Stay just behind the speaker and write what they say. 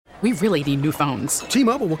We really need new phones.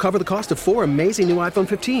 T-Mobile will cover the cost of 4 amazing new iPhone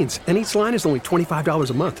 15s, and each line is only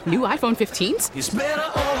 $25 a month. New iPhone 15s? It's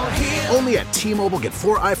better over here. Only at T-Mobile, get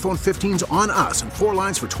 4 iPhone 15s on us and 4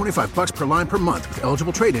 lines for $25 per line per month with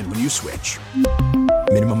eligible trade-in when you switch.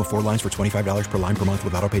 Minimum of 4 lines for $25 per line per month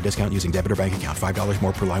with autopay discount using debit or bank account. $5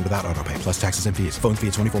 more per line without autopay, plus taxes and fees. Phone fee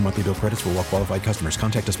at 24 monthly bill credits for well-qualified customers.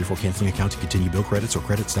 Contact us before canceling account to continue bill credits or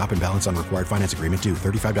credit stop and balance on required finance agreement due.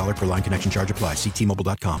 $35 per line connection charge applies. See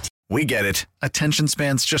T-Mobile.com. We get it. Attention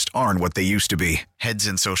spans just aren't what they used to be. Heads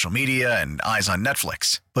in social media and eyes on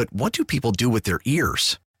Netflix. But what do people do with their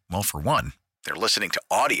ears? Well, for one, they're listening to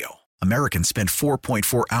audio. Americans spend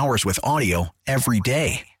 4.4 hours with audio every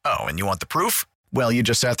day. Oh, and you want the proof? Well, you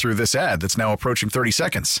just sat through this ad that's now approaching 30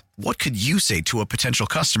 seconds. What could you say to a potential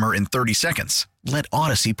customer in 30 seconds? Let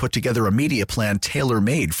Odyssey put together a media plan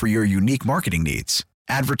tailor-made for your unique marketing needs.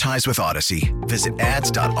 Advertise with Odyssey. Visit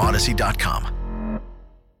ads.odyssey.com.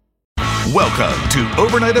 Welcome to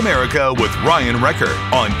Overnight America with Ryan Recker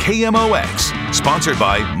on KMOX. Sponsored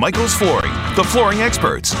by Michael's Flooring, the flooring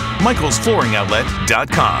experts.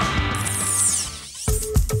 michaelsflooringoutlet.com.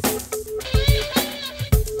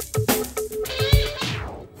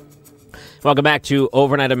 Welcome back to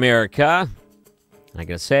Overnight America. I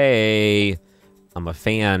gotta say, I'm a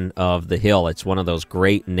fan of The Hill. It's one of those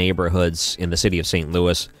great neighborhoods in the city of St.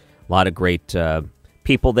 Louis. A lot of great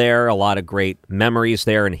people there, a lot of great memories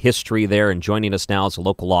there and history there. And joining us now is a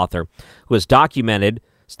local author who has documented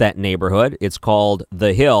that neighborhood. It's called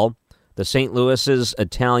The Hill, the St. Louis's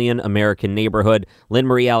Italian-American neighborhood. Lynn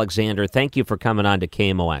Marie Alexander, thank you for coming on to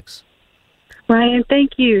KMOX. Ryan,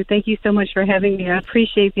 thank you. Thank you so much for having me. I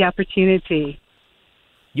appreciate the opportunity.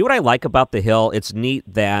 You know what I like about The Hill? It's neat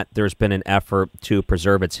that there's been an effort to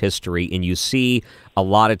preserve its history, and you see a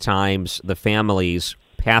lot of times the families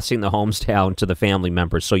passing the homes down to the family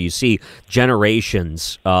members. So you see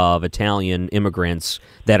generations of Italian immigrants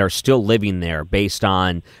that are still living there based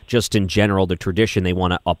on just in general the tradition they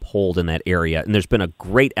want to uphold in that area. And there's been a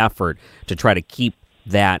great effort to try to keep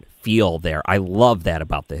that feel there. I love that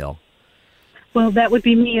about The Hill. Well, that would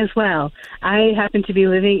be me as well. I happen to be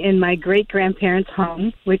living in my great-grandparents'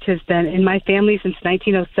 home, which has been in my family since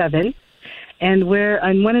 1907. And we're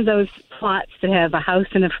on one of those plots that have a house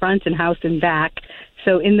in the front and house in back.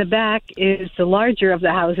 So in the back is the larger of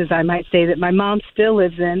the houses, I might say, that my mom still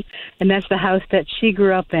lives in, and that's the house that she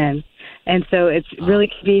grew up in. And so it's really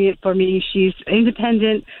convenient for me. She's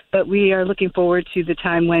independent, but we are looking forward to the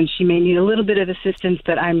time when she may need a little bit of assistance,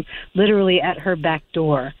 but I'm literally at her back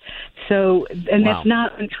door. So, and That's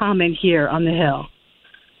not uncommon here on the Hill.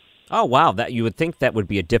 Oh, wow. That you would think that would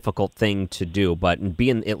be a difficult thing to do, but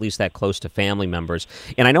being at least that close to family members.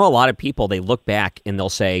 And I know a lot of people, they look back and they'll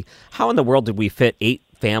say, how in the world did we fit 8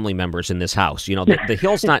 family members in this house? You know, the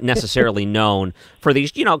Hill's not necessarily known for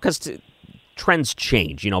these, you know, because trends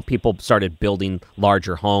change. You know, people started building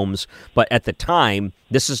larger homes, but at the time,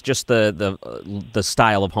 this is just the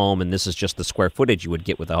style of home, and this is just the square footage you would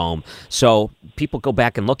get with a home. So people go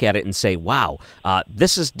back and look at it and say, "Wow,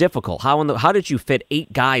 this is difficult. How did you fit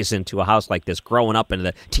 8 guys into a house like this growing up in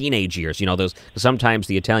the teenage years?" You know, sometimes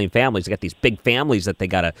the Italian families got these big families that they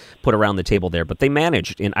got to put around the table there, but they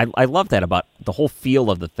managed, and I love that about the whole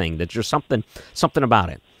feel of the thing. That there's something about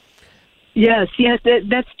it. Yes,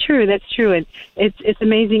 that's true. That's true, and it's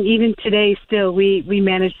amazing. Even today, still, we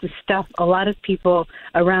manage to stuff a lot of people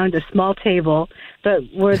around a small table, but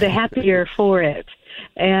we're the happier for it.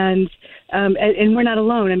 And we're not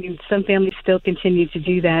alone. I mean, some families still continue to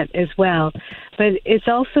do that as well. But it's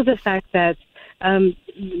also the fact that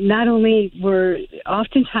not only were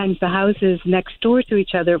oftentimes the houses next door to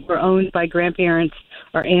each other were owned by grandparents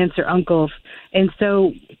or aunts or uncles, and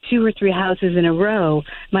so 2 or 3 houses in a row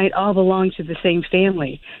might all belong to the same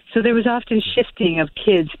family. So there was often shifting of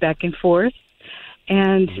kids back and forth.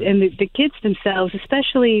 And the kids themselves,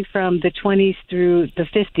 especially from the 20s through the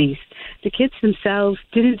 50s, the kids themselves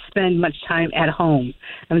didn't spend much time at home.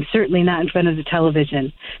 I mean, certainly not in front of the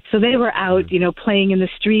television. So they were out, you know, playing in the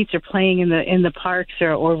streets or playing in the parks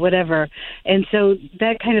or whatever. And so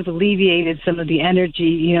that kind of alleviated some of the energy,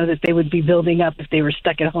 you know, that they would be building up if they were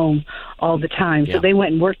stuck at home all the time. Yeah. So they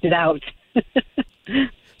went and worked it out.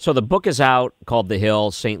 So the book is out called The Hill,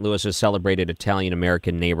 St. Louis's celebrated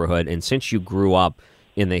Italian-American neighborhood. And since you grew up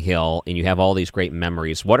in The Hill and you have all these great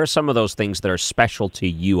memories, what are some of those things that are special to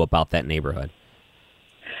you about that neighborhood?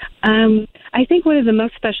 I think one of the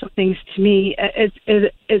most special things to me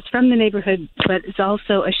is from the neighborhood, but it's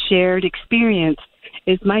also a shared experience,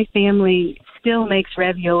 is my family still makes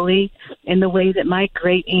ravioli in the way that my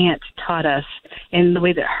great aunt taught us, and the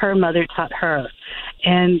way that her mother taught her.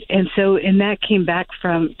 And that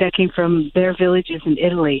came from their villages in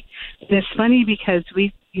Italy. And it's funny because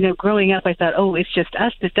growing up, I thought, oh, it's just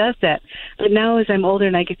us that does that. But now as I'm older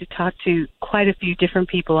and I get to talk to quite a few different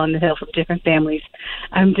people on the Hill from different families,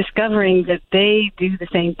 I'm discovering that they do the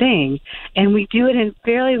same thing. And we do it in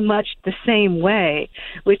fairly much the same way,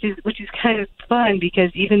 which is kind of fun, because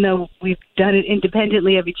even though we've done it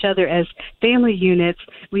independently of each other as family units,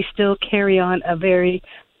 we still carry on a very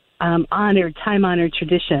time-honored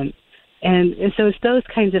tradition. And so it's those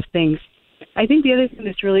kinds of things. I think the other thing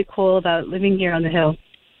that's really cool about living here on the Hill,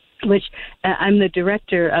 which I'm the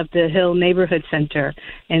director of the Hill Neighborhood Center,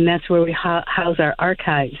 and that's where we house our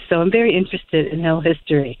archives. So I'm very interested in Hill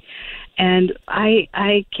history. And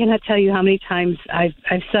I cannot tell you how many times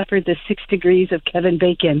I've suffered the 6 degrees of Kevin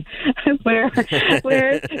Bacon, where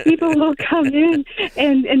people will come in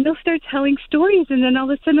and they'll start telling stories, and then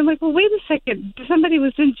all of a sudden I'm like, well, wait a second, somebody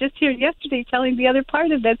was just here yesterday telling the other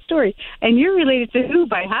part of that story, and you're related to who,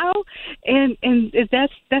 by how? And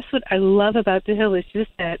that's what I love about the Hill, is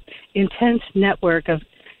just that intense network of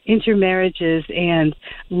intermarriages and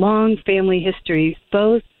long family histories,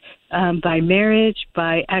 both by marriage,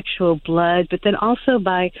 by actual blood, but then also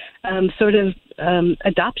by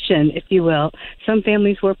adoption, if you will. Some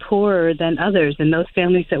families were poorer than others, and those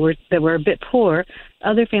families that were a bit poor,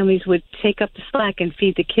 other families would take up the slack and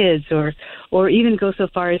feed the kids, or even go so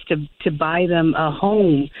far as to buy them a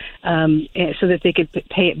home so that they could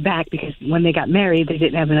pay it back, because when they got married, they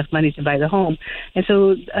didn't have enough money to buy the home. And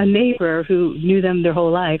so a neighbor who knew them their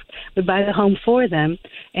whole life would buy the home for them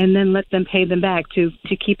and then let them pay them back to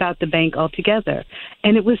keep out the bank altogether.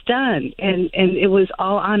 And it was done, and it was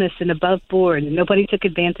all honest and above board, and nobody took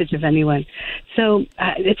advantage of anyone. So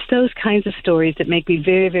it's those kinds of stories that make me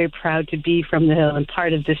very, very proud to be from the Hill and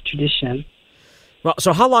part of this tradition. Well,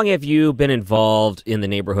 so how long have you been involved in the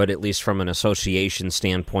neighborhood, at least from an association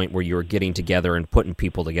standpoint, where you were getting together and putting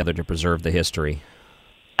people together to preserve the history?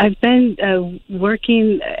 I've been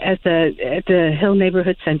working at the Hill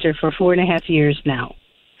Neighborhood Center for 4.5 years now.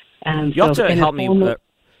 You'll have to help me.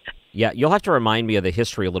 You'll have to remind me of the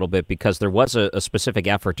history a little bit, because there was a specific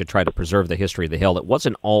effort to try to preserve the history of the Hill. It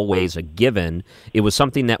wasn't always a given. It was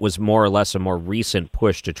something that was more or less a more recent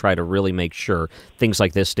push to try to really make sure things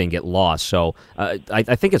like this didn't get lost. So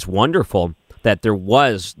I think it's wonderful that there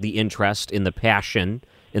was the interest in the passion,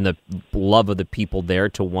 in the love of the people there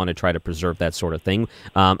to want to try to preserve that sort of thing.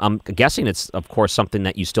 I'm guessing it's, of course, something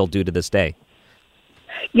that you still do to this day.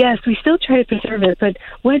 Yes, we still try to preserve it, but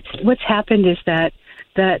what's happened is that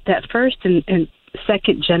first and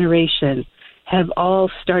second generation have all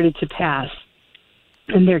started to pass,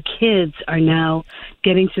 and their kids are now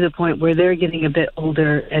getting to the point where they're getting a bit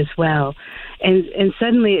older as well. And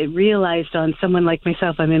suddenly it realized on someone like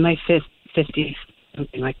myself, I'm in my 50s,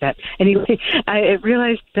 something like that. Anyway, I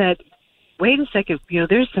realized that, wait a second,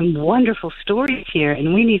 there's some wonderful stories here,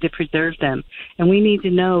 and we need to preserve them, and we need to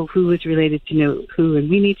know who was related to know who, and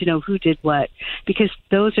we need to know who did what, because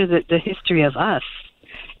those are the history of us.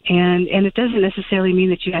 And it doesn't necessarily mean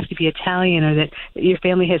that you have to be Italian or that your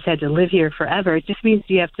family has had to live here forever. It just means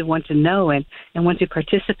you have to want to know and want to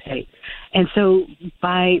participate. And so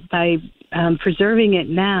by preserving it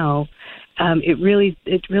now, it really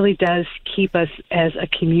does keep us as a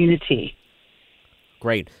community.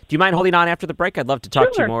 Great. Do you mind holding on after the break? I'd love to talk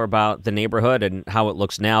to Sure. you more about the neighborhood and how it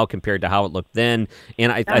looks now compared to how it looked then.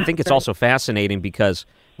 And I think it's also fascinating because,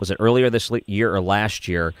 was it earlier this year or last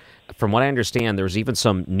year? From what I understand, there was even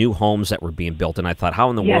some new homes that were being built, and I thought, how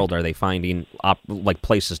in the Yes. world are they finding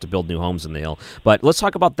places to build new homes in the Hill? But let's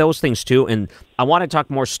talk about those things too, and I want to talk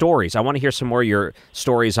more stories. I want to hear some more of your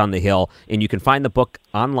stories on the Hill, and you can find the book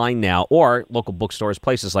online now, or local bookstores,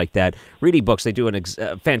 places like that. Reedy Books, they do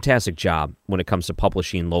a fantastic job when it comes to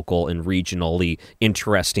publishing local and regionally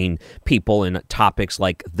interesting people and topics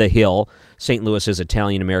like the Hill, St. Louis's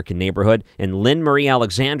Italian-American neighborhood, and Lynn Marie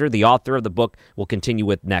Alexander, the author of the book, will continue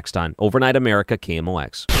with next on Overnight America,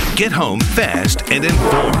 KMOX. Get home fast and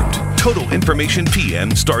informed. Total Information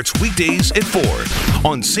PM starts weekdays at 4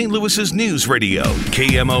 on St. Louis's News Radio,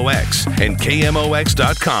 KMOX, and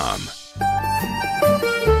KMOX.com.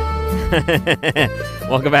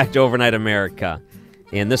 Welcome back to Overnight America.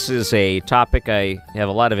 And this is a topic I have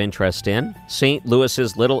a lot of interest in. St.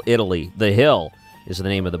 Louis's Little Italy. The Hill is the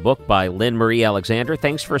name of the book by Lynn Marie Alexander.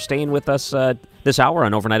 Thanks for staying with us this hour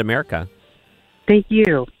on Overnight America. Thank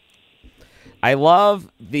you. I love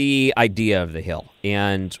the idea of the Hill.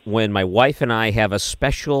 And when my wife and I have a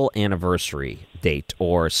special anniversary date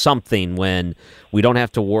or something when we don't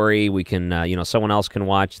have to worry. We can, someone else can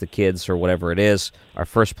watch the kids or whatever it is. Our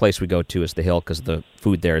first place we go to is the Hill because the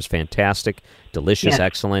food there is fantastic, delicious,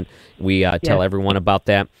 excellent. We tell everyone about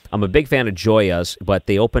that. I'm a big fan of Joya's, but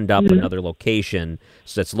they opened up another location,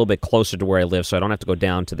 so that's a little bit closer to where I live, so I don't have to go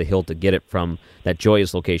down to the Hill to get it from that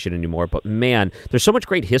Joya's location anymore. But, man, there's so much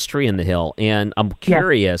great history in the Hill, and I'm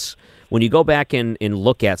curious, when you go back and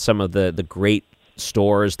look at some of the great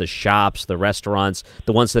stores, the shops, the restaurants,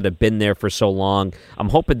 the ones that have been there for so long, I'm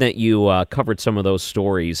hoping that you covered some of those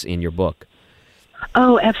stories in your book.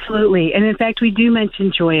 Oh, absolutely. And in fact, we do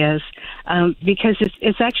mention Joya's because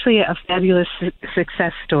it's actually a fabulous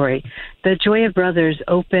success story. The Joya Brothers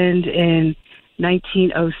opened in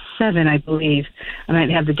 1907, I believe. I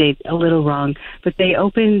might have the date a little wrong, but they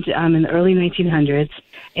opened in the early 1900s,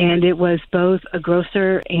 and it was both a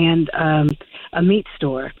grocer and a meat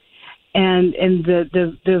store. And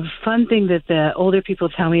the fun thing that the older people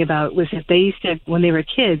tell me about was that they used to, when they were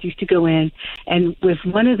kids, used to go in, and if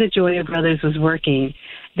one of the Joya brothers was working,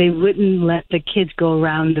 they wouldn't let the kids go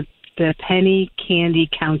around the penny candy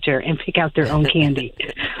counter and pick out their own candy.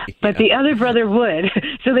 But the other brother would.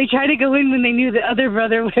 So they tried to go in when they knew the other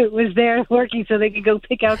brother was there working so they could go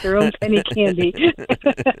pick out their own penny candy.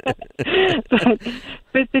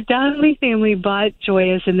 But the Donnelly family bought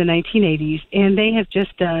Joya's in the 1980s, and they have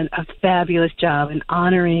just done a fabulous job in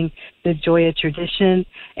honoring the Joya tradition.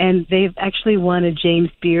 And they've actually won a James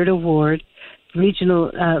Beard Award,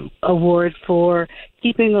 regional award for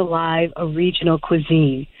keeping alive a regional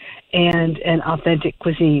cuisine and an authentic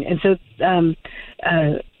cuisine. And so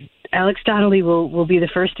Alex Donnelly will be the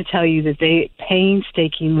first to tell you that they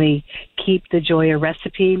painstakingly keep the Joya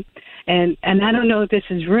recipe. And I don't know if this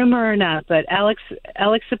is rumor or not, but Alex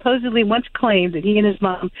supposedly once claimed that he and his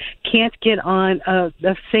mom can't get on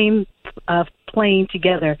the same plane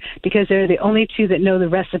together because they're the only two that know the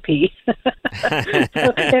recipe. So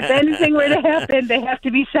if anything were to happen, they have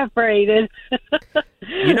to be separated.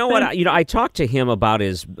 You know what? I talked to him about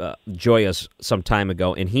his Joya's some time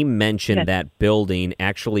ago, and he mentioned that building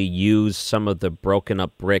actually used some of the broken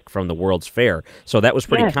up brick from the World's Fair. So that was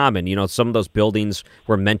pretty common. Some of those buildings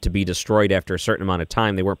were meant to be destroyed after a certain amount of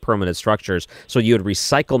time. They weren't permanent structures. So you would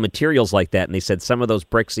recycle materials like that, and they said some of those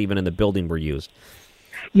bricks even in the building were used.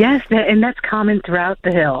 Yes, and that's common throughout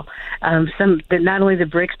the Hill. Not only the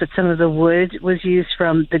bricks, but some of the wood was used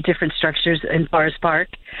from the different structures in Forest Park,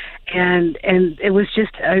 and it was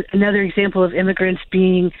just another example of immigrants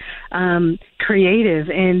being creative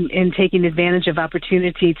and taking advantage of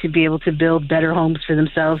opportunity to be able to build better homes for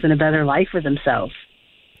themselves and a better life for themselves.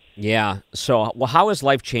 Yeah. So, how has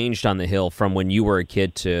life changed on the Hill from when you were a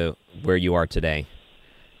kid to where you are today?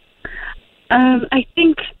 I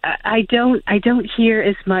think I don't hear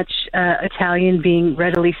as much Italian being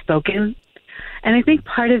readily spoken, and I think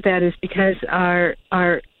part of that is because our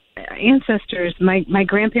ancestors, my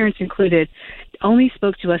grandparents included, only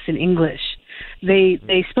spoke to us in English.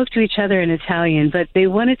 They spoke to each other in Italian, but they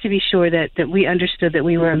wanted to be sure that we understood that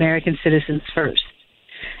we were American citizens first.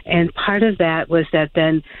 And part of that was that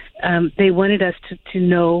then they wanted us to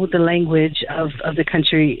know the language of the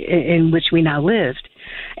country in which we now lived.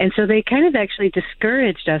 And so they kind of actually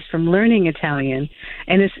discouraged us from learning Italian.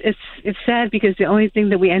 And it's sad because the only thing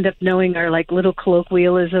that we end up knowing are like little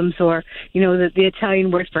colloquialisms or, the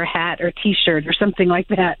Italian word for hat or T-shirt or something like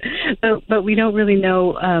that. But we don't really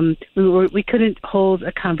know. We couldn't hold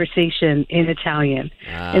a conversation in Italian.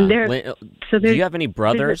 Do you have any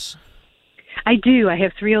brothers? I do. I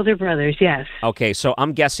have 3 older brothers, yes. Okay, so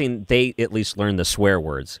I'm guessing they at least learned the swear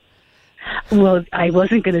words. Well, I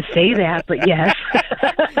wasn't going to say that, but yes.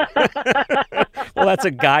 Well, that's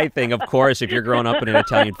a guy thing, of course. If you're growing up in an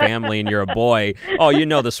Italian family and you're a boy, you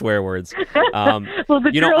know the swear words. Well,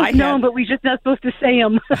 the girls know them, but we're just not supposed to say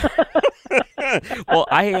them. Well,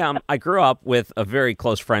 I grew up with a very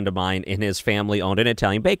close friend of mine, and his family owned an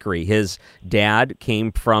Italian bakery. His dad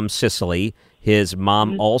came from Sicily. His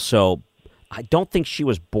mom also, I don't think she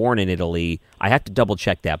was born in Italy. I have to double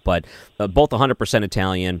check that, but both 100%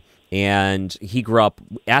 Italian. And he grew up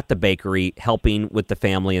at the bakery helping with the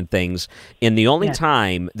family and things. And the only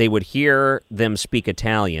time they would hear them speak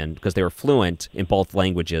Italian, because they were fluent in both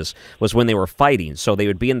languages, was when they were fighting. So they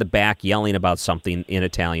would be in the back yelling about something in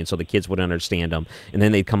Italian so the kids would understand them. And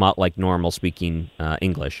then they'd come out like normal speaking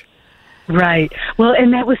English. Right. Well,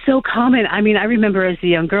 and that was so common. I mean, I remember as a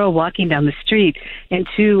young girl walking down the street and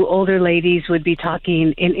 2 older ladies would be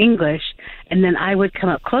talking in English, and then I would come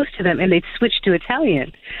up close to them and they'd switch to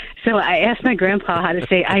Italian. So I asked my grandpa how to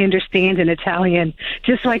say I understand in Italian,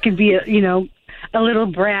 just so I could be a little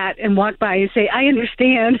brat and walk by and say I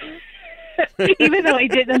understand. even though I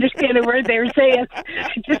didn't understand a word they were saying,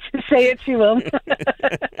 just to say it to them.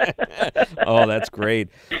 Oh, that's great.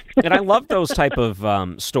 And I love those type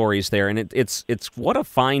of stories there. And it's what a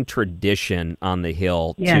fine tradition on the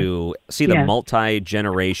Hill to see the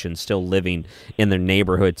multi-generation still living in their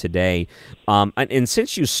neighborhood today. And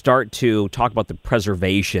since you start to talk about the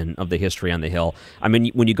preservation of the history on the Hill, I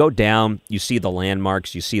mean, when you go down, you see the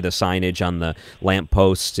landmarks, you see the signage on the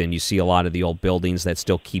lampposts, and you see a lot of the old buildings that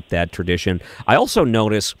still keep that tradition. I also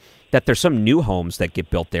notice that there's some new homes that get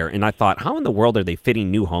built there, and I thought, how in the world are they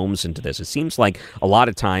fitting new homes into this? It seems like a lot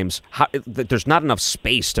of times there's not enough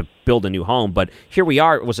space to build a new home, but here we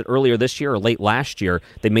are. Was it earlier this year or late last year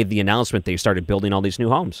they made the announcement they started building all these new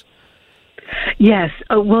homes? Yes.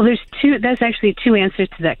 Well, that's actually two answers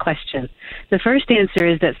to that question. The first answer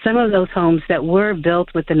is that some of those homes that were built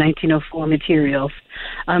with the 1904 materials,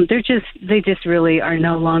 they just really are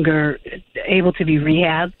no longer able to be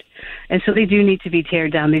rehabbed. And so they do need to be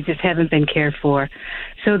teared down. They just haven't been cared for.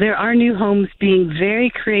 So there are new homes being very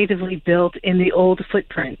creatively built in the old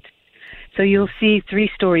footprint. So you'll see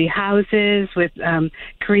 3-story houses with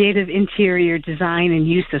creative interior design and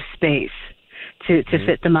use of space to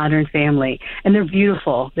fit the modern family. And they're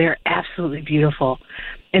beautiful. They're absolutely beautiful.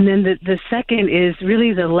 And then the second is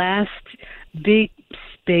really the last big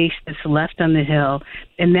space that's left on the Hill,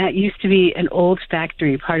 and that used to be an old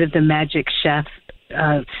factory, part of the Magic Chef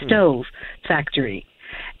stove factory.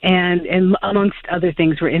 And amongst other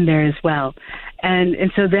things were in there as well. And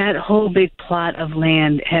so that whole big plot of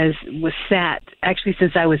land was sat, actually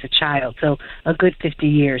since I was a child, so a good 50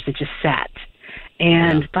 years, it just sat.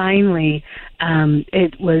 And finally,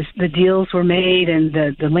 the deals were made and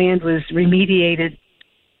the land was remediated.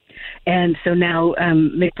 And so now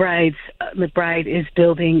McBride is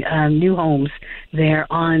building new homes there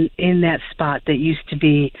in that spot that used to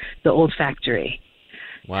be the old factory.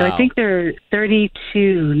 Wow. So I think there are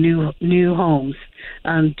 32 new homes,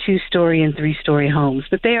 2-story and 3-story homes.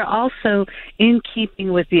 But they are also in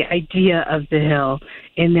keeping with the idea of the Hill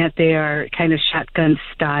in that they are kind of shotgun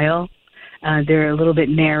style. They're a little bit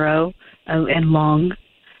narrow and long.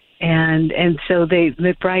 And so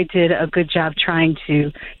McBride did a good job trying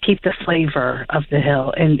to keep the flavor of the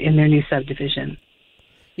Hill in their new subdivision.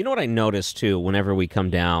 You know what I noticed, too, whenever we come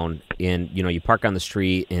down and, you park on the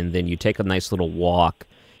street and then you take a nice little walk,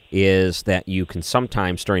 is that you can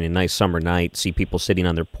sometimes, during a nice summer night, see people sitting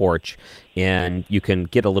on their porch, and you can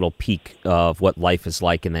get a little peek of what life is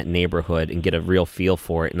like in that neighborhood and get a real feel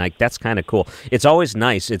for it. And that's kind of cool. It's always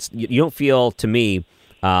nice. You don't feel, to me,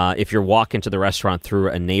 if you're walking to the restaurant through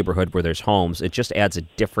a neighborhood where there's homes, it just adds a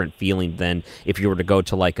different feeling than if you were to go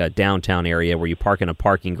to like a downtown area where you park in a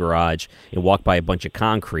parking garage and walk by a bunch of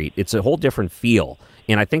concrete. It's a whole different feel.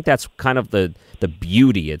 And I think that's kind of the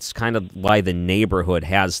beauty. It's kind of why the neighborhood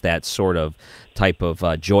has that sort of type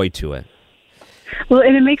of joy to it. Well,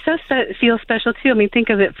 and it makes us feel special, too. I mean, think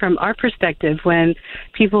of it from our perspective when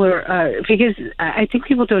people because I think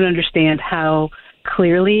people don't understand how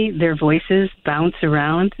clearly their voices bounce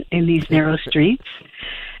around in these narrow streets.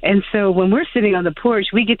 And so when we're sitting on the porch,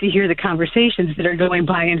 we get to hear the conversations that are going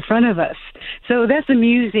by in front of us. So that's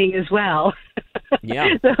amusing as well.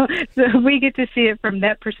 Yeah. So we get to see it from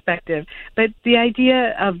that perspective. But the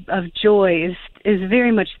idea of joy is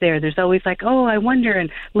very much there. There's always like, oh, I wonder, and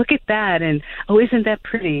look at that, and oh, isn't that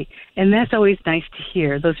pretty? And that's always nice to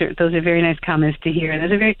hear. Those are very nice comments to hear, and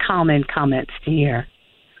those are very common comments to hear.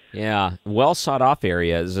 Yeah, well sought off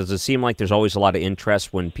areas. Does it seem like there's always a lot of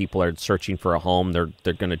interest when people are searching for a home? They're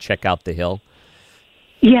going to check out the Hill.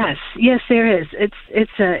 Yes, there is.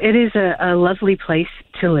 It is a lovely place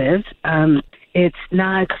to live. It's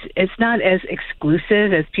not as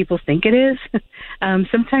exclusive as people think it is.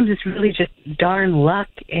 Sometimes it's really just darn luck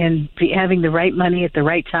and having the right money at the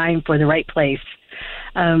right time for the right place.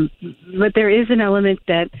 But there is an element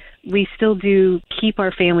that we still do keep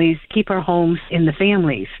our homes in the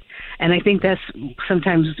families. And I think that's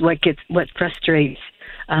sometimes what frustrates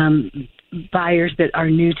buyers that are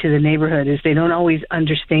new to the neighborhood is they don't always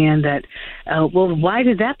understand that, well, why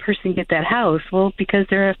did that person get that house? Well, because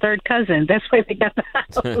they're a third cousin. That's why they got the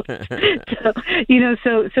house.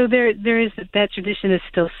 So there is that tradition is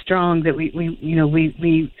still strong that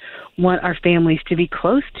we want our families to be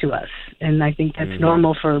close to us. And I think that's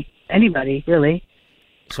normal for anybody, really.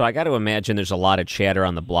 So I got to imagine there's a lot of chatter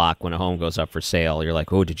on the block when a home goes up for sale. You're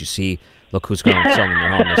like, oh, did you see? Look who's going to selling their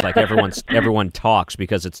home. It's like everyone talks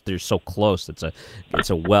because they're so close. It's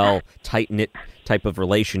a well tight-knit type of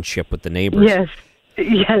relationship with the neighbors.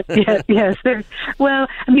 Yes. Well,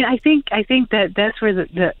 I mean, I think that's where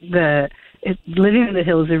the living on the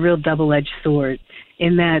Hill is a real double-edged sword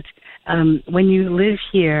in that when you live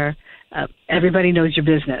here, everybody knows your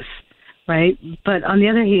business, right? But on the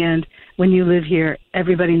other hand, when you live here,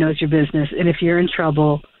 everybody knows your business. And if you're in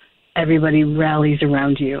trouble, everybody rallies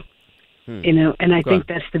around you. You know, and I think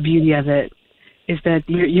that's the beauty of it, is that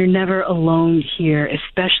you're never alone here,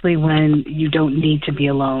 especially when you don't need to be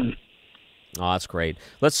alone. Oh, that's great.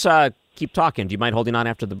 Let's keep talking. Do you mind holding on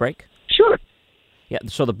after the break? Sure. Yeah,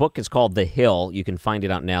 so the book is called The Hill. You can find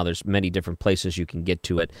it out now. There's many different places you can get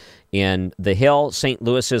to it. And The Hill, St.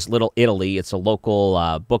 Louis's Little Italy. It's a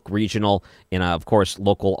local book regional, and of course,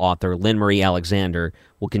 local author Lynn Marie Alexander.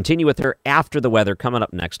 We'll continue with her after the weather, coming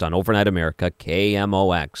up next on Overnight America,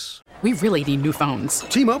 KMOX. We really need new phones.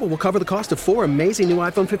 T-Mobile will cover the cost of 4 amazing new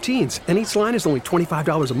iPhone 15s, and each line is only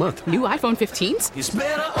 $25 a month. New iPhone 15s? It's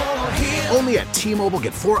better over here. Only at T-Mobile,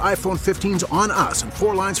 get 4 iPhone 15s on us and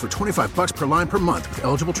 4 lines for $25 per line per month with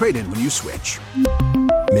eligible trade-in when you switch.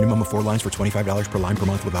 Minimum of 4 lines for $25 per line per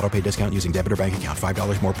month with autopay discount using debit or bank account.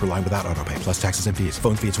 $5 more per line without autopay, plus taxes and fees.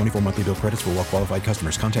 Phone fee at 24 monthly bill credits for well-qualified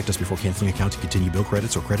customers. Contact us before canceling account to continue bill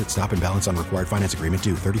credits or credit stop and balance on required finance agreement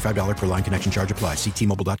due. $35 per line connection charge applies. See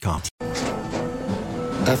T-Mobile.com.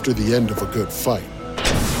 After the end of a good fight,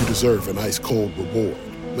 you deserve an ice-cold reward.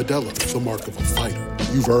 Modelo is the mark of a fighter.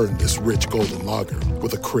 You've earned this rich golden lager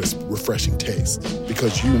with a crisp, refreshing taste.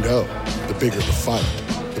 Because you know, the bigger the fight,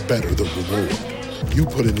 the better the reward. You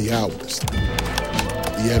put in the hours,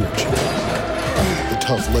 the energy, the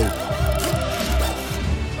tough labor.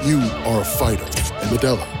 You are a fighter, and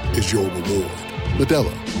Modelo is your reward.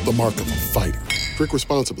 Modelo, the mark of a fighter. Drink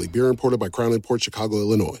responsibly. Beer imported by Crown Imports, Chicago,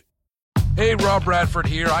 Illinois. Hey, Rob Bradford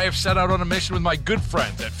here. I have set out on a mission with my good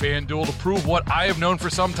friends at FanDuel to prove what I have known for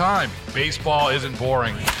some time. Baseball isn't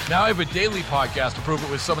boring. Now I have a daily podcast to prove it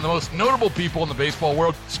with some of the most notable people in the baseball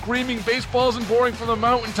world, screaming baseball isn't boring from the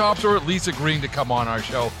mountaintops, or at least agreeing to come on our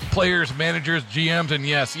show. Players, managers, GMs, and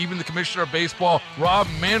yes, even the commissioner of baseball, Rob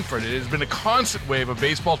Manfred. It has been a constant wave of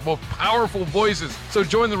baseball's most powerful voices. So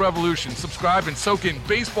join the revolution. Subscribe and soak in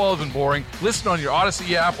Baseball Isn't Boring. Listen on your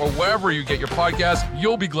Odyssey app or wherever you get your podcasts.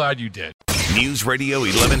 You'll be glad you did. News Radio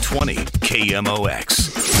 1120,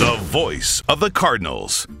 KMOX, the voice of the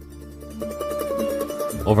Cardinals.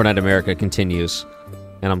 Overnight America continues,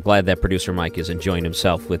 and I'm glad that producer Mike is enjoying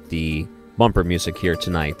himself with the bumper music here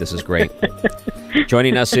tonight. This is great.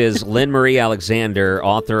 Joining us is Lynn Marie Alexander,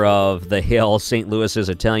 author of The Hill, St. Louis's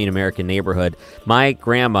Italian-American neighborhood. My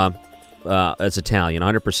grandma is Italian,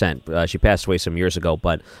 100%. She passed away some years ago,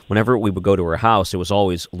 but whenever we would go to her house, it was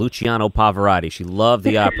always Luciano Pavarotti. She loved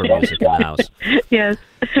the opera music in the house. Yes,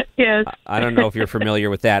 yes. I don't know if you're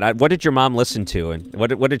familiar with that. What did your mom listen to, and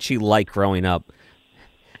what did she like growing up?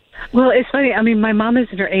 Well, it's funny. I mean, my mom is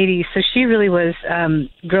in her 80s, so she really was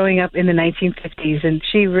growing up in the 1950s, and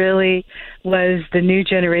she really was the new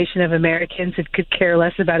generation of Americans that could care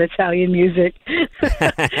less about Italian music.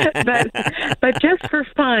 but just for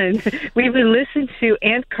fun, we would listen to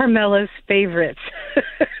Aunt Carmela's favorites,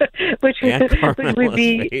 which would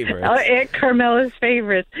be Aunt Carmela's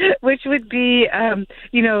favorites, which would be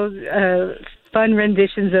fun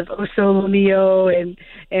renditions of O Sole Mio and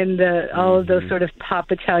all of those sort of pop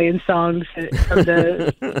Italian songs from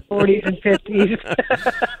the 40s and 50s.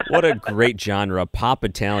 What a great genre, pop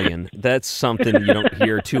Italian. That's something you don't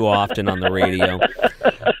hear too often on the radio.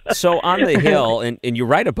 So on The Hill, and you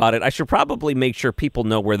write about it, I should probably make sure people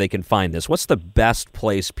know where they can find this. What's the best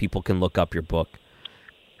place people can look up your book?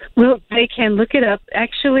 Well, they can look it up.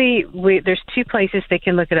 Actually, there's 2 places they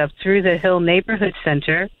can look it up. Through the Hill Neighborhood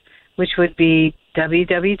Center, which would be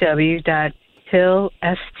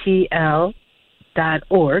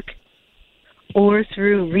www.hillstl.org, or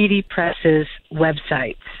through Reedy Press's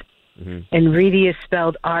websites. Mm-hmm. And Reedy is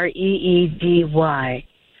spelled Reedy.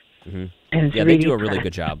 Mm-hmm. And yeah, they do a really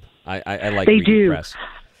good job. I like they Reedy do. Press.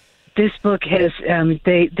 This book has,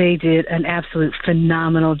 they did an absolute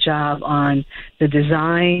phenomenal job on the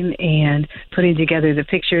design and putting together the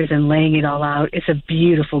pictures and laying it all out. It's a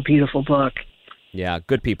beautiful, beautiful book. Yeah,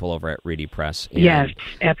 good people over at Reedy Press. And, yes,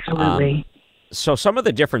 absolutely. So some of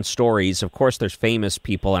the different stories, of course, there's famous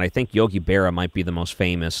people, and I think Yogi Berra might be the most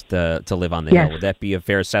famous to live on the Hill. Would that be a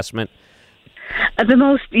fair assessment? The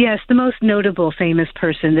most notable famous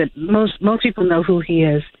person that most people know who he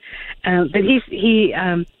is. But he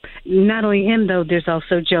not only him, though, there's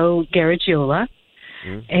also Joe Garagiola.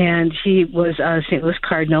 And he was a St. Louis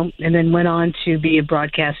Cardinal and then went on to be a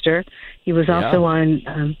broadcaster. He was also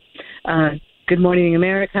on Good Morning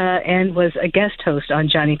America and was a guest host on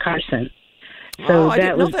Johnny Carson. So I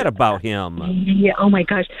didn't know that about him. Yeah, oh my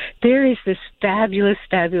gosh. There is this fabulous,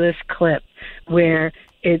 fabulous clip where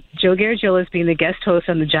Joe Garagiola is being the guest host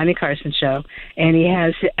on the Johnny Carson show, and he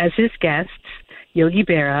has, as his guests, Yogi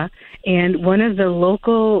Berra, and one of the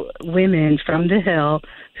local women from the Hill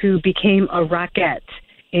who became a rockette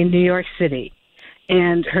in New York City.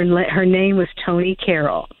 And her name was Toni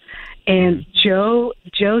Carroll. And Joe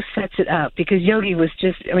sets it up because Yogi was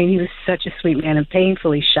he was such a sweet man and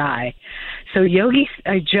painfully shy. So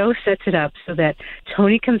Joe sets it up so that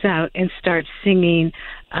Toni comes out and starts singing,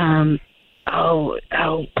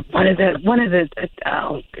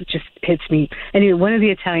 it just hits me. Anyway, one of the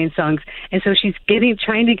Italian songs. And so she's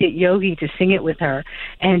trying to get Yogi to sing it with her.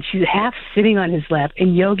 And she's half sitting on his lap.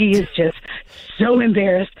 And Yogi is just so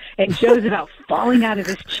embarrassed. And Joe's about falling out of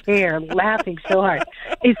his chair, laughing so hard.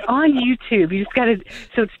 It's on YouTube. You just got to,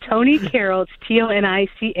 so it's Toni Carroll. It's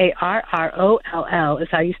ToniCarroll is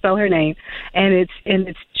how you spell her name. And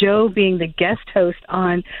it's Joe being the guest host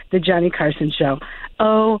on the Johnny Carson show.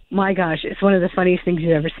 Oh my gosh, it's one of the funniest things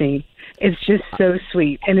you've ever seen. It's just so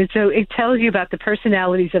sweet. And it tells you about the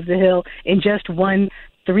personalities of the Hill in just one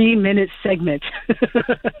 3-minute segment.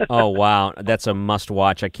 Oh, wow. That's a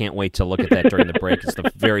must-watch. I can't wait to look at that during the break. It's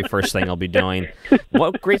the very first thing I'll be doing.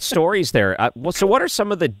 What great stories there. So what are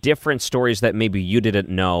some of the different stories that maybe you didn't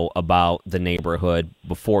know about the neighborhood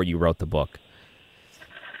before you wrote the book?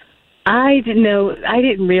 I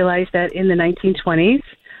didn't realize that in the 1920s,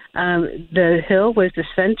 the Hill was the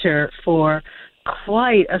center for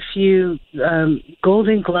quite a few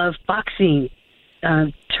Golden Glove boxing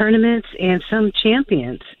tournaments and some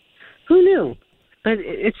champions. Who knew? But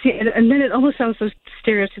and then it almost sounds so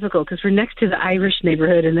stereotypical because we're next to the Irish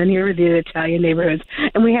neighborhood, and then here are the Italian neighborhoods,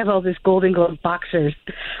 and we have all this Golden Glove boxers.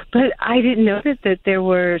 But I didn't know that there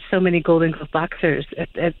were so many Golden Glove boxers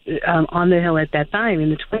on the Hill at that time in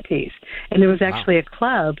the 20s, and there was actually a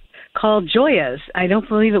club called Joya's. I don't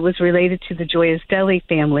believe it was related to the Joya's Deli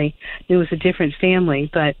family. It was a different family,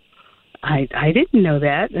 but I didn't know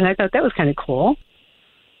that, and I thought that was kind of cool.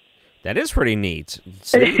 That is pretty neat.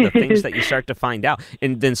 See, the things that you start to find out.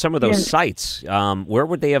 And then some of those sites, where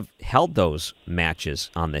would they have held those matches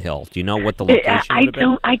on the Hill? Do you know what the location would have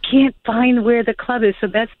been? I can't find where the club is, so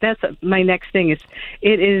that's my next thing.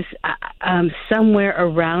 It is somewhere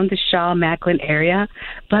around the Shaw-Macklin area,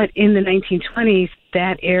 but in the 1920s,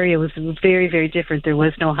 that area was very, very different. There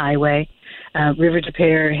was no highway. River de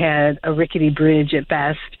Pere had a rickety bridge at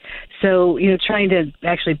best. So, trying to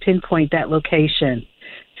actually pinpoint that location.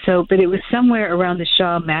 So, but it was somewhere around the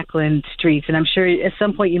Shaw-Macklin streets, and I'm sure at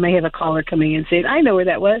some point you may have a caller coming in saying, I know where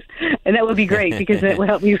that was, and that would be great because that would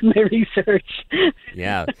help me with my research.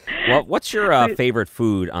 Yeah. Well, what's your favorite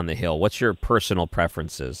food on the Hill? What's your personal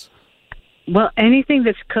preferences? Well, anything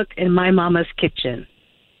that's cooked in my mama's kitchen.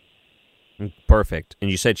 Perfect. And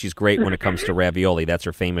you said she's great when it comes to ravioli. That's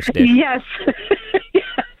her famous dish. Yes.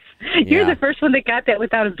 You're the first one that got that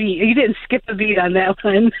without a beat. You didn't skip a beat on that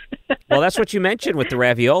one. Well, that's what you mentioned with the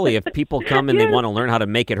ravioli. If people come and they want to learn how to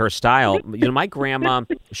make it her style, my grandma,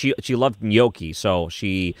 she loved gnocchi, so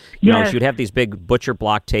she she would have these big butcher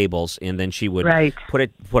block tables, and then she would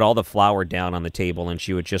put all the flour down on the table, and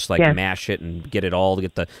she would just mash it and get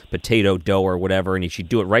the potato dough or whatever, and she'd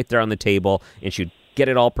do it right there on the table, and she'd get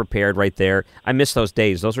it all prepared right there. I miss those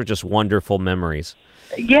days. Those were just wonderful memories.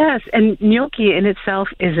 Yes, and gnocchi in itself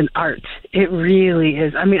is an art. It really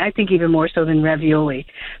is. I mean, I think even more so than ravioli.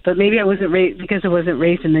 But maybe I wasn't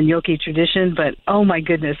raised in the gnocchi tradition. But oh my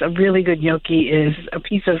goodness, a really good gnocchi is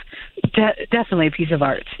definitely a piece of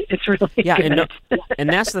art. It's really good. And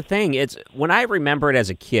that's the thing. It's when I remember it as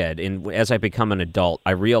a kid, and as I become an adult,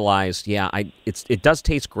 I realized, it does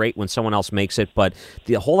taste great when someone else makes it. But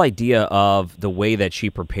the whole idea of the way that she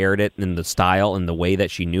prepared it, and the style, and the way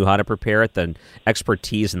that she knew how to prepare it, the expertise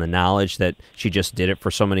and the knowledge that she just did it for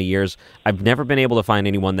so many years, I've never been able to find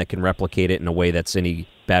anyone that can replicate it in a way that's any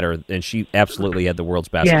better, and she absolutely had the world's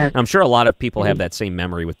best. Yes. I'm sure a lot of people have that same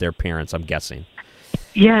memory with their parents, I'm guessing.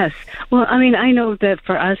 Yes. Well, I mean, I know that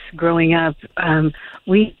for us growing up,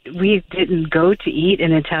 we didn't go to eat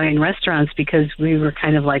in Italian restaurants because we were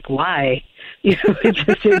kind of like, why? It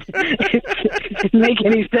just didn't make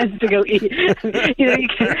any sense to go eat. You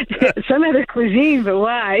can, some other cuisine, but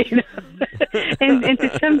why? And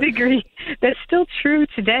to some degree, that's still true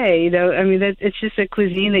today. I mean, it's just a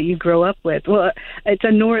cuisine that you grow up with. Well,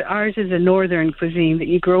 ours is a northern cuisine that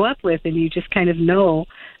you grow up with, and you just kind of know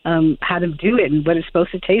how to do it and what it's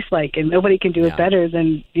supposed to taste like, and nobody can do it better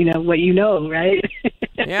than what you know, right?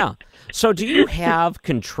 Yeah. So do you have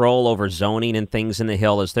control over zoning and things in the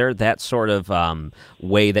Hill? Is there that sort of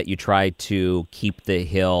way that you try to keep the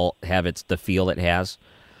Hill have the feel it has?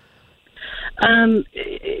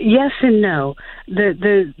 Yes and no.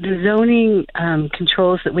 The zoning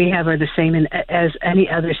controls that we have are the same as any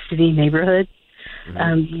other city neighborhood.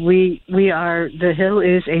 The Hill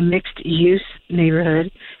is a mixed-use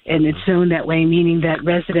neighborhood, and it's zoned that way, meaning that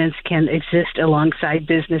residents can exist alongside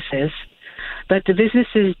businesses. But the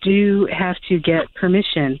businesses do have to get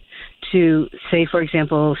permission to, say, for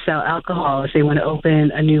example, sell alcohol if they want to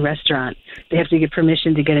open a new restaurant. They have to get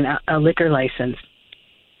permission to get a liquor license.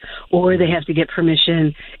 Or they have to get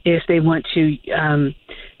permission if they want to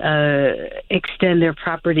extend their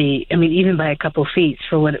property, even by a couple feet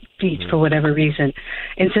for whatever reason.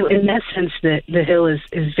 And so in that sense, the Hill is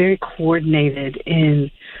very coordinated in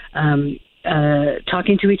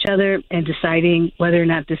talking to each other and deciding whether or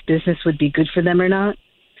not this business would be good for them or not,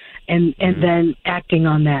 and then acting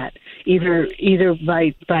on that, either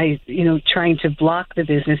by trying to block the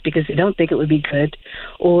business because they don't think it would be good,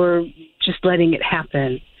 or just letting it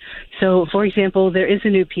happen. So, for example, there is a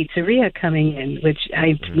new pizzeria coming in, which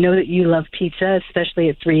I know that you love pizza, especially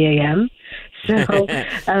at 3 a.m. So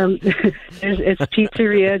it's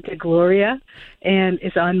Pizzeria de Gloria, and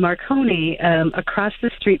it's on Marconi, across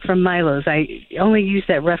the street from Milo's. I only use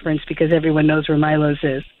that reference because everyone knows where Milo's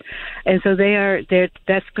is. And so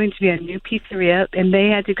that's going to be a new pizzeria, and they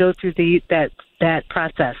had to go through that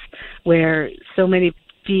process where so many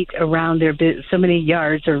feet around so many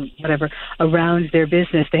yards or whatever around their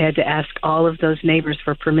business, they had to ask all of those neighbors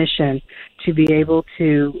for permission to be able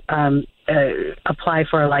to apply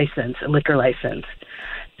for a liquor license.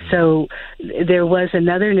 So there was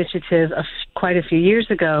another initiative quite a few years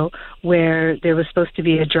ago where there was supposed to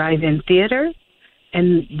be a drive-in theater,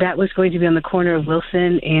 and that was going to be on the corner of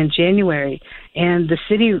Wilson and January. And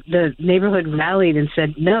the neighborhood rallied and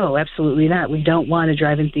said, no, absolutely not. We don't want a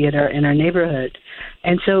drive-in theater in our neighborhood.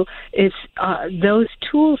 And so it's those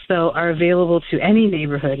tools, though, are available to any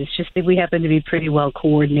neighborhood. It's just that we happen to be pretty well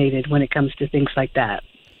coordinated when it comes to things like that.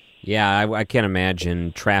 Yeah, I can't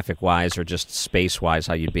imagine traffic-wise or just space-wise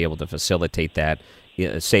how you'd be able to facilitate that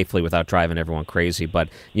safely without driving everyone crazy. But,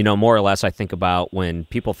 more or less I think about when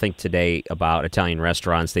people think today about Italian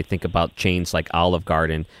restaurants, they think about chains like Olive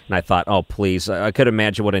Garden. And I thought, oh, please, I could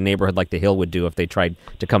imagine what a neighborhood like the Hill would do if they tried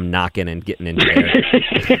to come knocking and getting into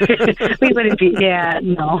there. We wouldn't be,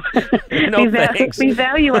 no. No, thanks. We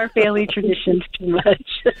value our family traditions too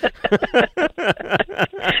much.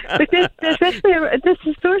 But there's actually a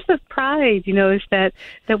source of pride, is that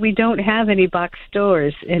we don't have any box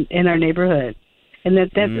stores in our neighborhood. And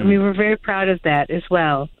we're very proud of that as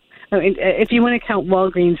well. If you want to count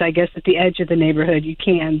Walgreens, I guess at the edge of the neighborhood you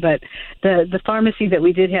can. But the pharmacy that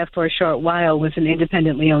we did have for a short while was an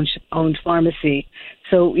independently owned pharmacy.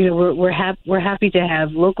 So we're happy to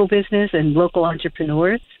have local business and local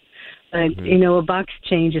entrepreneurs. But a box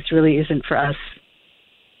chain just really isn't for us.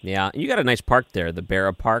 Yeah, you got a nice park there, the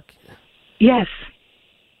Barra Park. Yes.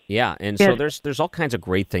 Yeah, and so there's all kinds of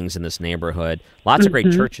great things in this neighborhood. Lots of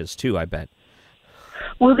great churches too, I bet.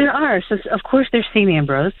 Well, there are. So, of course, there's St.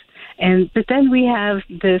 Ambrose, but then we have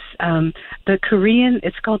this the Korean.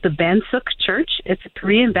 It's called the Bansuk Church. It's a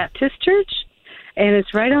Korean Baptist church, and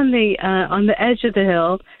it's right on the edge of the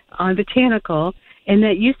hill on Botanical, and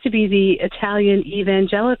that used to be the Italian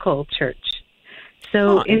Evangelical Church.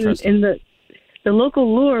 So, in the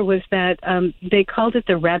local lore was that they called it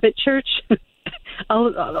the Rabbit Church.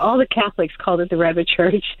 All the Catholics called it the Rabbit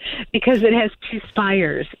Church because it has two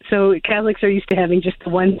spires. So Catholics are used to having just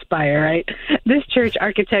the one spire, right? This church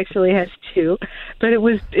architecturally has two, but it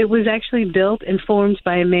was actually built and formed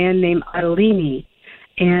by a man named Ottolini,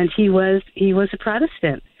 and he was a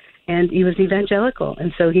Protestant and he was evangelical,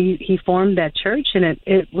 and so he formed that church, and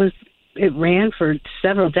it ran for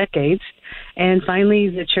several decades, and finally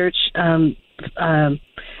the church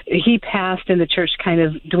he passed and the church kind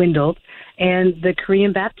of dwindled. And the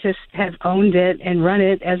Korean Baptists have owned it and run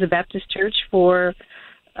it as a Baptist church for,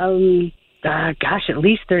 at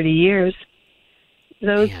least 30 years.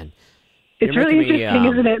 So it's really interesting,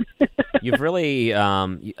 isn't it? You've really,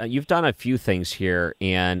 you've done a few things here,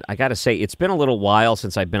 and I got to say, it's been a little while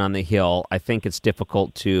since I've been on the Hill. I think it's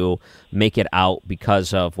difficult to make it out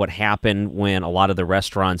because of what happened when a lot of the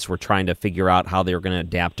restaurants were trying to figure out how they were going to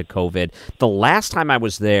adapt to COVID. The last time I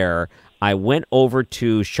was there, I went over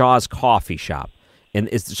to Shaw's Coffee Shop. And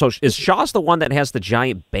is Shaw's the one that has the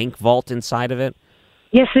giant bank vault inside of it?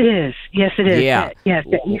 Yes, it is. Yes, it is. Yeah. Yes,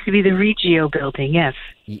 that used to be the Regio building, yes.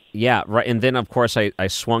 Yeah, right. And then, of course, I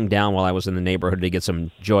swung down while I was in the neighborhood to get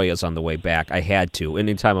some Joyas on the way back. I had to.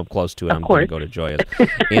 Anytime I'm close to it, I'm going to go to Joyas.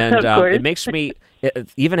 And it makes me,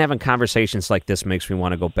 even having conversations like this makes me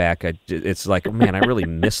want to go back. It's like, oh, man, I really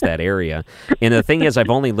miss that area. And the thing is,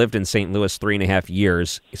 I've only lived in St. Louis 3.5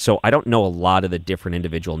 years, so I don't know a lot of the different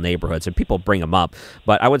individual neighborhoods, and people bring them up.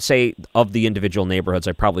 But I would say of the individual neighborhoods,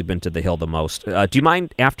 I've probably been to the Hill the most. Do you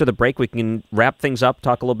mind, after the break, we can wrap things up,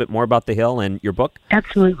 talk a little bit more about the Hill and your book?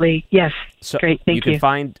 Absolutely. Yes. So great. Thank you. You can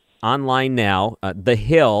find online now, The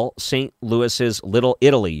Hill, St. Louis's Little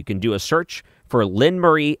Italy. You can do a search for Lynn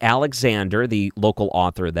Marie Alexander, the local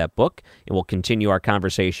author of that book, and we'll continue our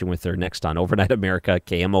conversation with her next on Overnight America,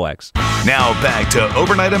 KMOX. Now back to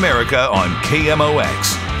Overnight America on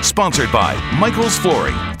KMOX. Sponsored by Michael's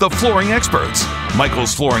Flooring, the flooring experts.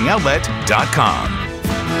 MichaelsFlooringOutlet.com.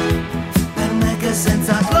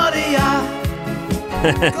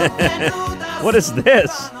 What is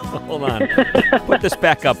this? Hold on. Put this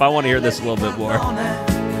back up. I want to hear this a little bit more.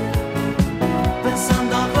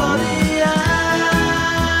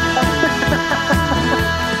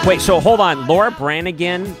 Wait, so hold on. Laura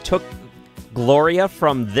Branigan took Gloria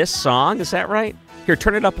from this song? Is that right? Here,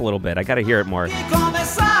 turn it up a little bit. I got to hear it more.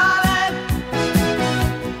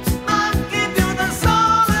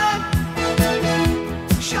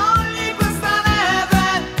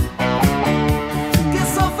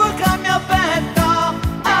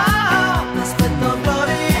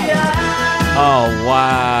 Oh,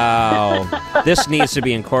 wow. This needs to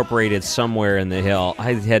be incorporated somewhere in the Hill.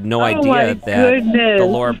 I had no idea that the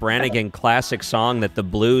Laura Branigan classic song that the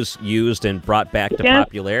blues used and brought back to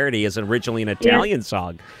popularity is originally an Italian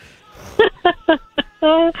song.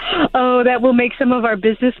 Oh, that will make some of our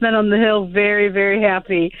businessmen on the Hill very, very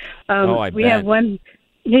happy. I we bet. have one.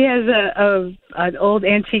 He has an old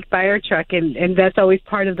antique fire truck, and that's always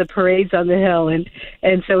part of the parades on the Hill. And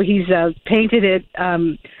so he's painted it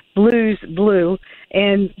blues blue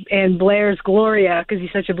and Blair's Gloria, because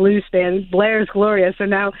he's such a blues fan. Blair's Gloria. So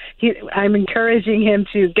now I'm encouraging him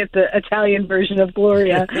to get the Italian version of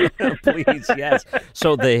Gloria. Please, yes.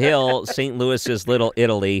 So The Hill, St. Louis's Little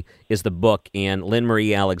Italy is the book, and Lynn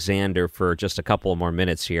Marie Alexander for just a couple more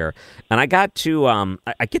minutes here. And I got to,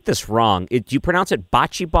 I get this wrong. Do you pronounce it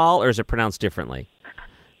bocce ball, or is it pronounced differently?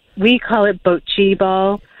 We call it bocce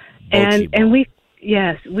ball. And we,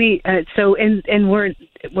 yes, we, and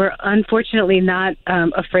we're unfortunately not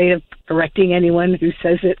afraid of correcting anyone who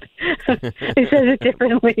says it who says it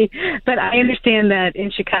differently. But I understand that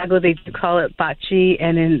in Chicago they do call it bocce,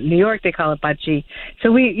 and in New York they call it bocce.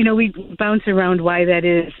 So we bounce around why that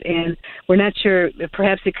is, and we're not sure.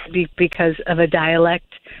 Perhaps it could be because of a dialect.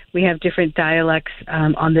 We have different dialects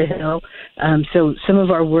on the Hill. So some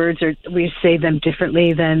of our words we say them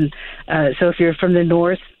differently than. So if you're from the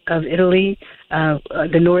north of Italy,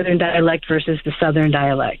 the northern dialect versus the southern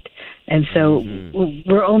dialect. And so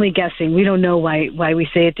we're only guessing. We don't know why we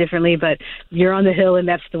say it differently, but you're on the Hill and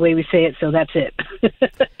that's the way we say it, so that's it.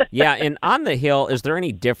 Yeah, and on the Hill, is there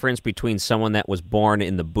any difference between someone that was born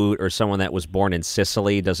in the Boot or someone that was born in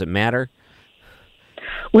Sicily? Does it matter?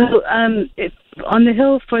 Well, on the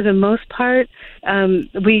Hill, for the most part,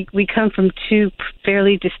 we come from two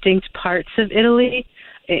fairly distinct parts of Italy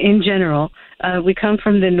in general. We come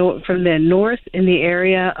from the north in the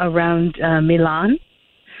area around Milan,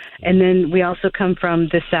 and then we also come from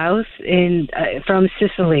the south from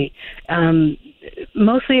Sicily,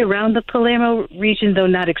 mostly around the Palermo region, though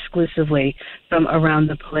not exclusively from around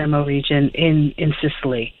the Palermo region in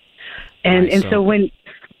Sicily. And so when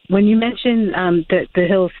you mention the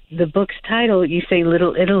Hills, the book's title, you say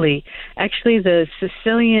Little Italy. Actually, the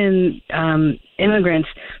Sicilian immigrants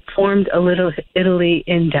formed a Little Italy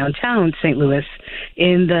in downtown St. Louis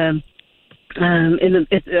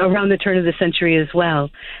around the turn of the century as well,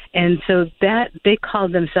 and so that they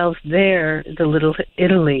called themselves there the Little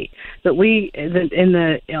Italy. But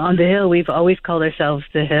on the Hill, we've always called ourselves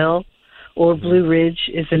the Hill, or Blue Ridge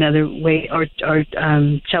is another way, or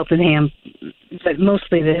Cheltenham, but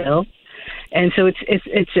mostly the Hill. And so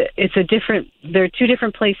it's a different. There are two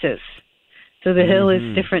different places. So the Hill is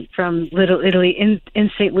different from Little Italy in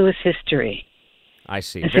St. Louis history. I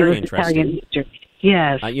see. Very interesting. Italian history.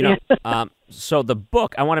 Yes. So the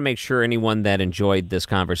book, I want to make sure anyone that enjoyed this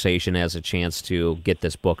conversation has a chance to get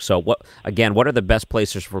this book. So what are the best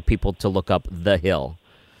places for people to look up The Hill?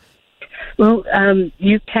 Well,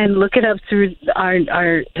 you can look it up through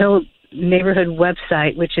our Hill neighborhood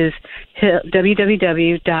website, which is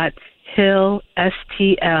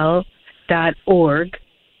www.hillstl.org,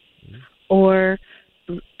 or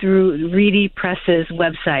through Reedy Press's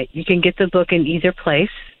website. You can get the book in either place.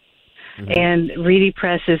 And Reedy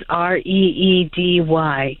Press is REEDY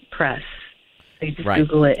Press. So you just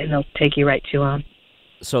Google it, and they'll take you right to them.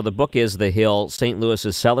 So the book is The Hill, St.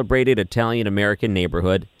 Louis's celebrated Italian-American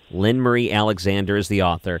neighborhood. Lynn Marie Alexander is the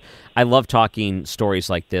author. I love talking stories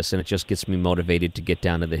like this, and it just gets me motivated to get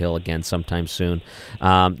down to the Hill again sometime soon.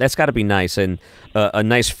 That's got to be nice, and a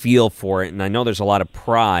nice feel for it. And I know there's a lot of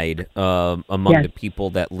pride among the people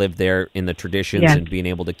that live there in the traditions and being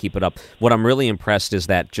able to keep it up. What I'm really impressed is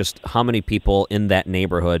that just how many people in that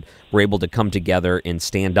neighborhood were able to come together and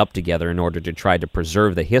stand up together in order to try to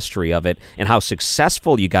preserve the history of it, and how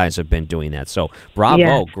successful you guys have been doing that. So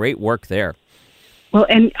bravo, great work there. Well,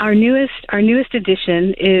 and our newest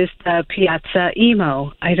addition is the Piazza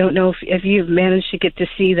Emo. I don't know if you've managed to get to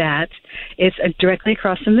see that. It's directly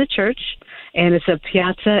across from the church, and it's a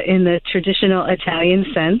piazza in the traditional Italian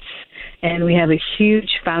sense. And we have a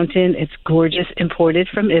huge fountain. It's gorgeous, imported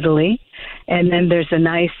from Italy. And then there's a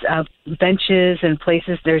nice benches and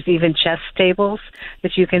places. There's even chess tables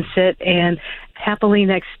that you can sit. And happily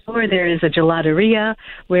next door there is a gelateria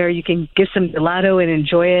where you can get some gelato and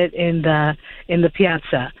enjoy it in the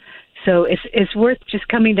piazza. So it's worth just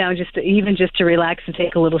coming down just to relax and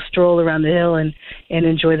take a little stroll around the hill and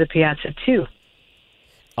enjoy the piazza too.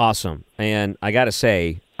 Awesome. And I got to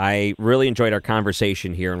say, I really enjoyed our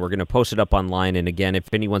conversation here, and we're going to post it up online. And again, if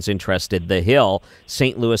anyone's interested, The Hill,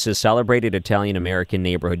 St. Louis's celebrated Italian-American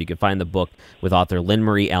neighborhood. You can find the book with author Lynn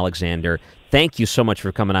Marie Alexander. Thank you so much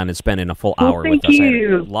for coming on and spending a full hour with us. Thank you.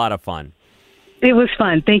 I had a lot of fun. It was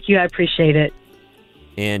fun. Thank you. I appreciate it.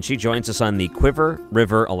 And she joins us on the Quiver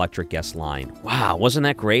River Electric guest line. Wow, wasn't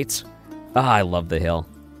that great? I love The Hill.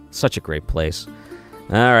 Such a great place.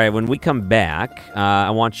 All right, when we come back, I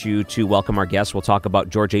want you to welcome our guest. We'll talk about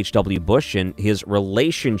George H.W. Bush and his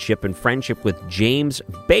relationship and friendship with James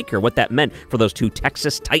Baker, what that meant for those two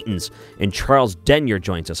Texas Titans. And Charles Denyer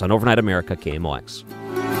joins us on Overnight America, KMOX.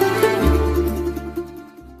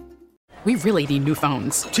 We really need new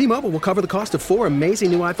phones. T-Mobile will cover the cost of 4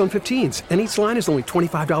 amazing new iPhone 15s, and each line is only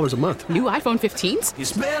 $25 a month. New iPhone 15s?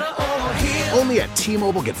 It's better over here. Only at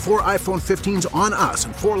T-Mobile, get 4 iPhone 15s on us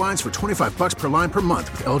and 4 lines for $25 per line per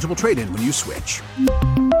month with eligible trade-in when you switch.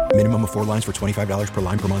 Minimum of 4 lines for $25 per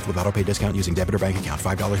line per month with autopay discount using debit or bank account.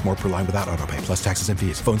 $5 more per line without autopay, plus taxes and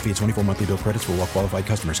fees. Phone fee at 24 monthly bill credits for well-qualified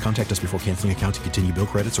customers. Contact us before canceling account to continue bill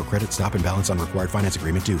credits or credit stop and balance on required finance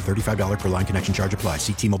agreement due. $35 per line connection charge applies.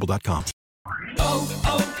 See T-Mobile.com.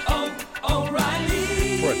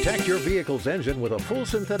 O'Reilly. Protect your vehicle's engine with a full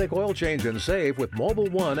synthetic oil change and save with Mobil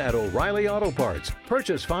 1 at O'Reilly Auto Parts.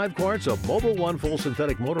 Purchase 5 quarts of Mobil 1 full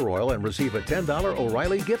synthetic motor oil and receive a $10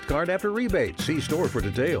 O'Reilly gift card after rebate. See store for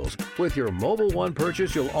details. With your Mobil 1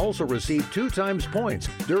 purchase, you'll also receive 2 times points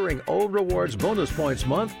during O Rewards Bonus Points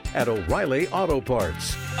Month at O'Reilly Auto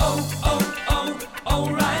Parts.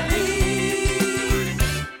 O'Reilly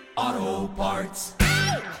Auto Parts.